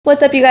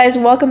What's up, you guys?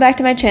 Welcome back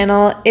to my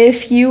channel.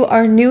 If you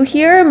are new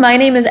here, my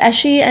name is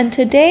Eshi, and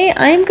today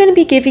I'm going to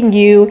be giving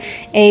you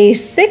a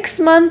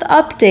 6-month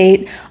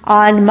update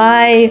on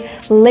my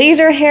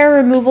laser hair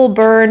removal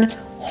burn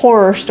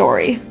horror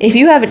story. If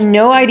you have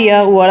no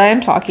idea what I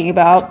am talking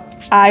about,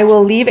 I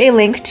will leave a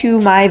link to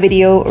my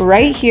video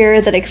right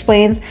here that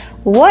explains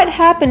what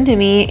happened to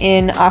me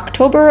in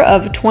October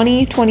of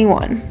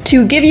 2021.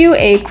 To give you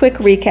a quick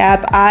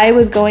recap, I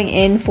was going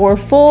in for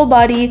full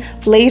body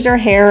laser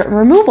hair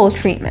removal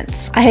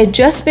treatments. I had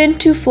just been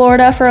to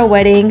Florida for a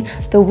wedding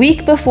the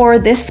week before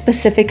this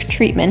specific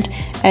treatment,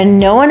 and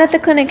no one at the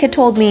clinic had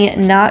told me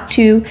not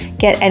to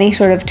get any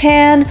sort of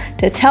tan,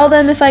 to tell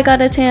them if I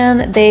got a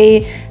tan.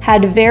 They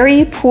had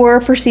very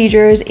poor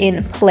procedures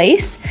in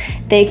place.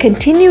 They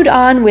continued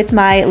on with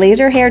my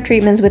laser hair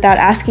treatments without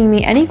asking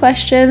me any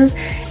questions,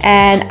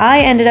 and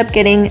I ended up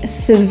getting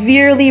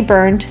severely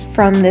burnt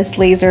from this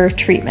laser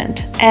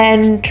treatment.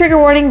 And trigger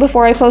warning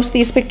before I post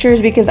these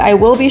pictures, because I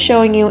will be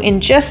showing you in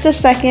just a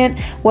second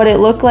what it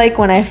looked like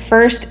when I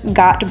first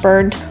got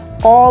burnt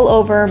all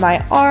over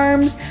my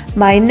arms,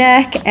 my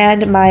neck,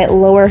 and my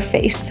lower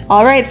face.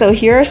 All right, so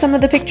here are some of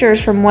the pictures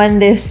from when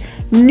this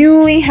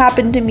newly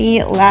happened to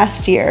me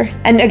last year.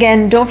 And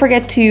again, don't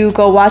forget to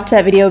go watch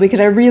that video because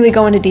I really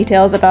go into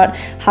details about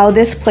how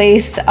this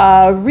place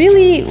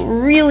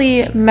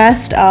really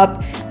messed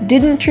up,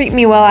 didn't treat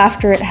me well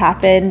after it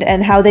happened,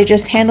 and how they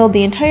just handled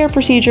the entire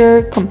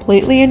procedure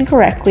completely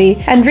incorrectly,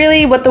 and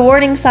really what the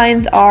warning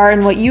signs are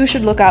and what you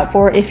should look out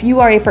for if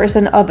you are a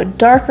person of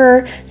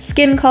darker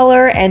skin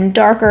color and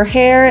darker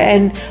hair,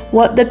 and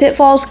what the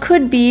pitfalls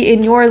could be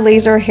in your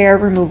laser hair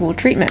removal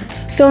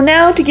treatments. So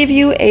now to give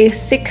you a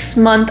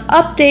 6-month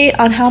update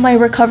on how my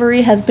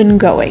recovery has been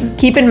going.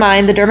 Keep in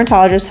mind, the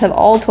dermatologists have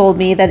all told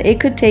me that it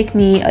could take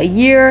me a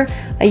year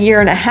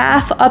and a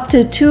half, up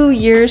to 2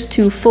 years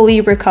to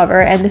fully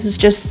recover, and this is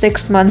just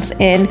 6 months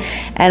in,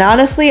 and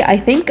honestly, I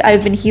think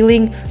I've been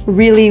healing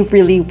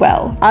really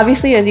well.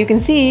 Obviously, as you can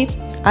see,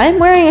 I'm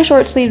wearing a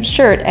short-sleeved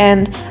shirt,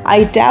 and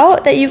I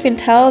doubt that you can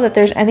tell that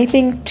there's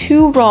anything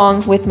too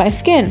wrong with my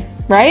skin,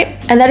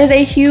 right? And that is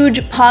a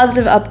huge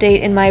positive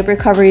update in my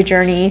recovery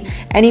journey.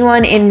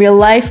 Anyone in real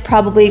life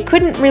probably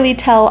couldn't really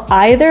tell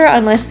either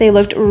unless they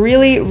looked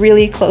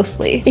really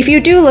closely. If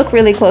you do look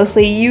really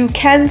closely, you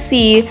can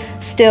see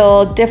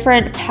still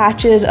different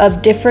patches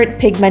of different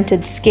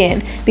pigmented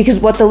skin, because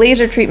what the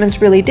laser treatments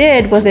really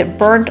did was it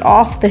burnt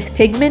off the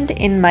pigment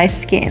in my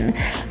skin.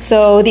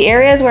 So the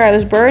areas where I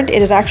was burnt,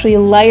 it is actually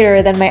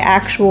lighter than my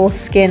actual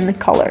skin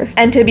color.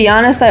 And to be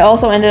honest, I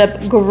also ended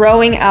up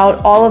growing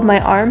out all of my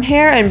arm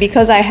hair, and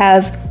because I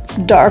have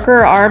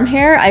darker arm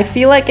hair, I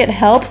feel like it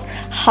helps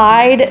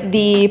hide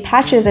the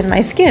patches in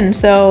my skin.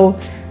 So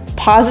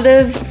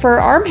positive for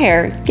arm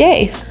hair,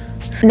 yay.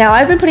 Now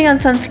I've been putting on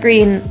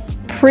sunscreen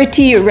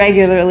pretty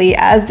regularly,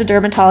 as the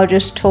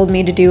dermatologist told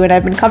me to do, and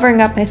I've been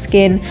covering up my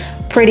skin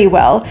pretty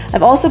well.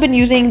 I've also been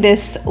using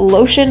this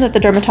lotion that the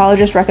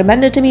dermatologist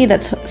recommended to me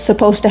that's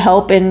supposed to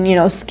help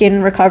in,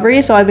 skin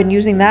recovery, so I've been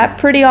using that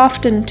pretty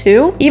often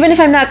too. Even if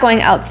I'm not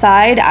going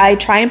outside, I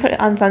try and put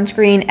on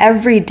sunscreen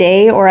every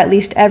day, or at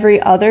least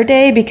every other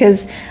day,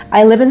 because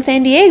I live in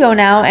San Diego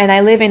now, and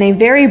I live in a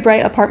very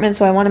bright apartment,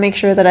 so I want to make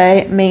sure that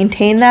I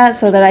maintain that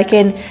so that I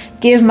can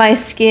give my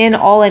skin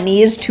all it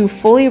needs to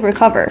fully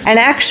recover. And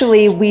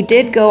actually, we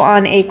did go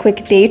on a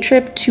quick day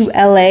trip to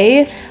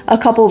LA a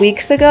couple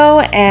weeks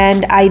ago,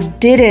 and I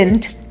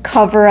didn't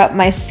cover up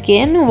my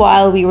skin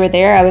while we were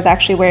there. I was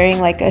actually wearing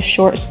like a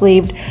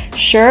short-sleeved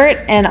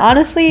shirt, and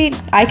honestly,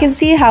 I can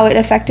see how it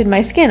affected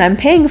my skin. I'm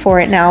paying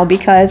for it now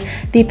because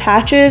the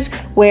patches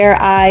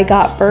where I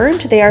got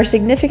burnt, they are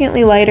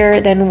significantly lighter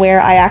than where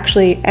I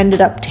actually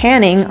ended up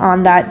tanning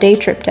on that day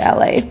trip to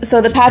LA. So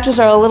the patches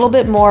are a little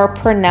bit more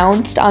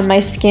pronounced on my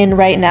skin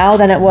right now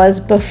than it was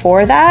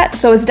before that.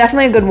 So it's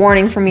definitely a good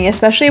warning for me,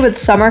 especially with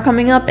summer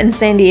coming up in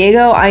San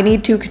Diego. I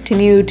need to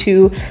continue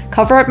to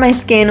cover up my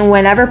skin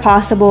whenever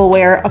possible,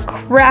 wear a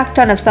crap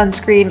ton of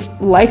sunscreen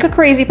like a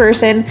crazy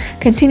person,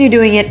 continue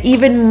doing it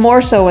even more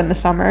so in the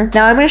summer.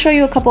 Now I'm going to show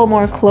you a couple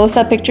more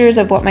close-up pictures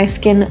of what my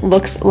skin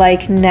looks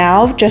like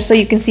now, just so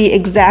you can see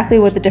exactly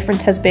what the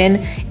difference has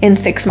been in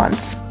 6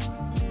 months.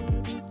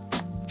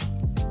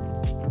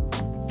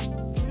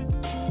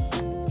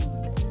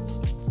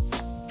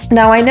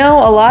 Now, I know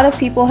a lot of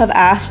people have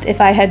asked if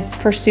I had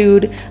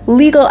pursued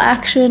legal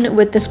action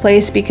with this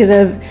place because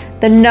of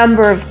the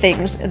number of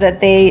things that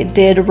they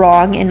did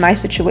wrong in my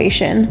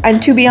situation.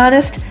 And to be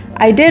honest,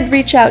 I did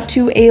reach out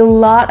to a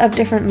lot of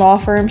different law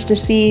firms to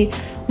see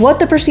what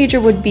the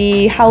procedure would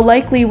be, how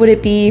likely would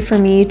it be for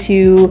me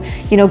to,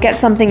 get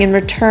something in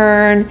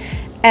return.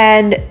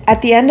 And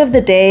at the end of the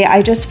day,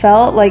 I just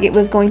felt like it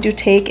was going to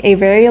take a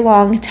very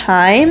long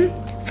time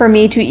for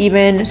me to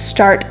even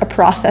start a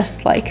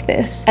process like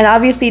this. And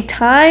obviously,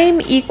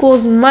 time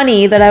equals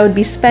money that I would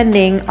be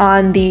spending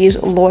on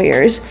these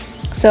lawyers.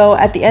 So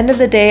at the end of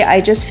the day, I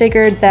just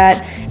figured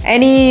that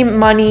any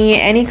money,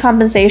 any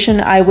compensation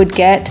I would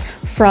get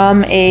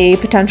from a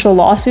potential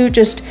lawsuit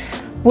just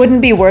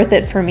wouldn't be worth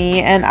it for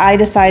me, and I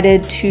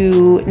decided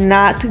to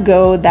not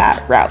go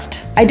that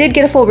route. I did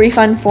get a full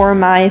refund for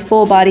my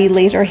full body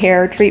laser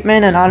hair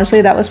treatment, and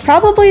honestly that was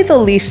probably the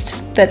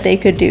least that they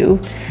could do.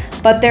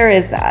 But there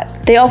is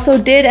that. They also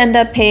did end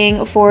up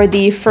paying for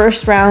the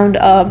first round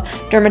of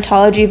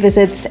dermatology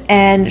visits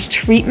and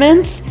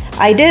treatments.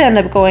 I did end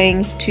up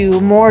going to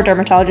more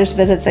dermatologist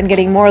visits and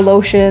getting more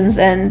lotions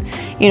and,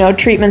 you know,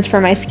 treatments for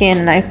my skin,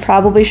 and I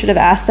probably should have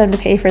asked them to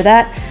pay for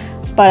that,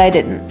 but I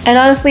didn't. And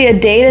honestly, a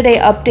day-to-day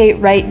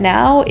update right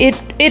now,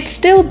 it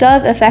still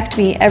does affect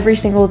me every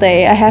single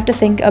day. I have to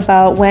think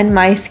about when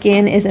my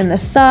skin is in the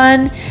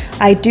sun.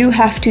 I do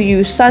have to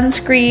use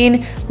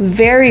sunscreen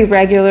very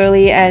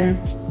regularly, and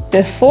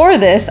before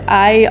this,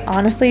 I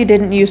honestly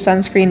didn't use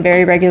sunscreen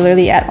very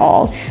regularly at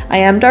all. I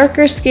am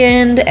darker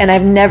skinned and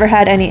I've never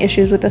had any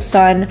issues with the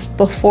sun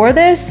before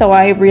this, so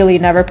I really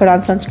never put on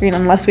sunscreen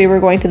unless we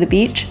were going to the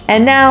beach.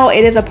 And now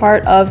it is a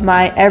part of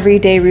my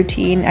everyday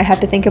routine. I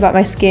have to think about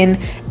my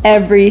skin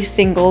every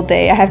single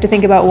day. I have to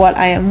think about what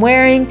I am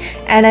wearing,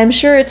 and I'm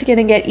sure it's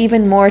gonna get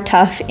even more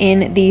tough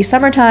in the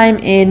summertime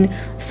in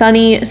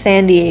sunny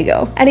San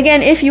Diego. And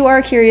again, if you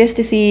are curious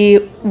to see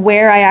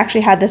where I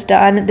actually had this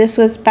done, this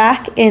was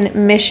back in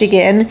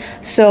Michigan,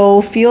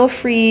 so feel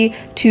free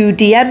to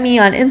DM me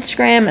on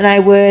Instagram and I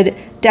would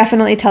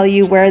definitely tell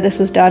you where this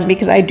was done,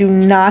 because I do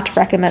not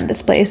recommend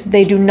this place.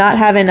 They do not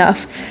have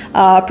enough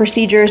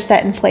procedures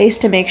set in place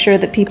to make sure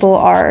that people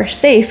are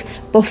safe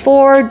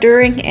before,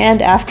 during,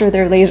 and after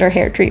their laser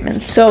hair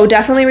treatments. So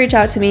definitely reach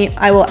out to me.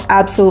 I will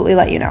absolutely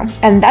let you know.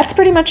 And that's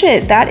pretty much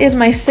it. That is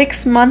my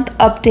 6-month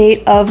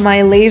update of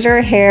my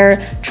laser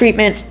hair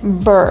treatment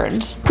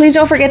burns. Please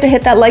don't forget to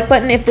hit that like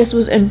button if this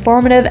was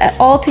informative at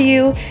all to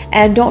you,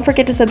 and don't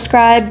forget to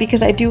subscribe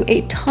because I do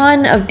a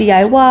ton of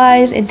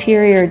DIYs,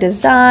 interior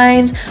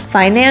designs,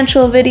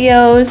 financial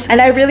videos,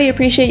 and I really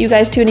appreciate you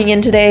guys tuning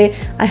in today.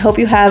 I hope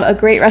you have a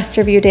great rest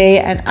of your day,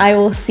 and I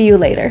will see you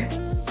later.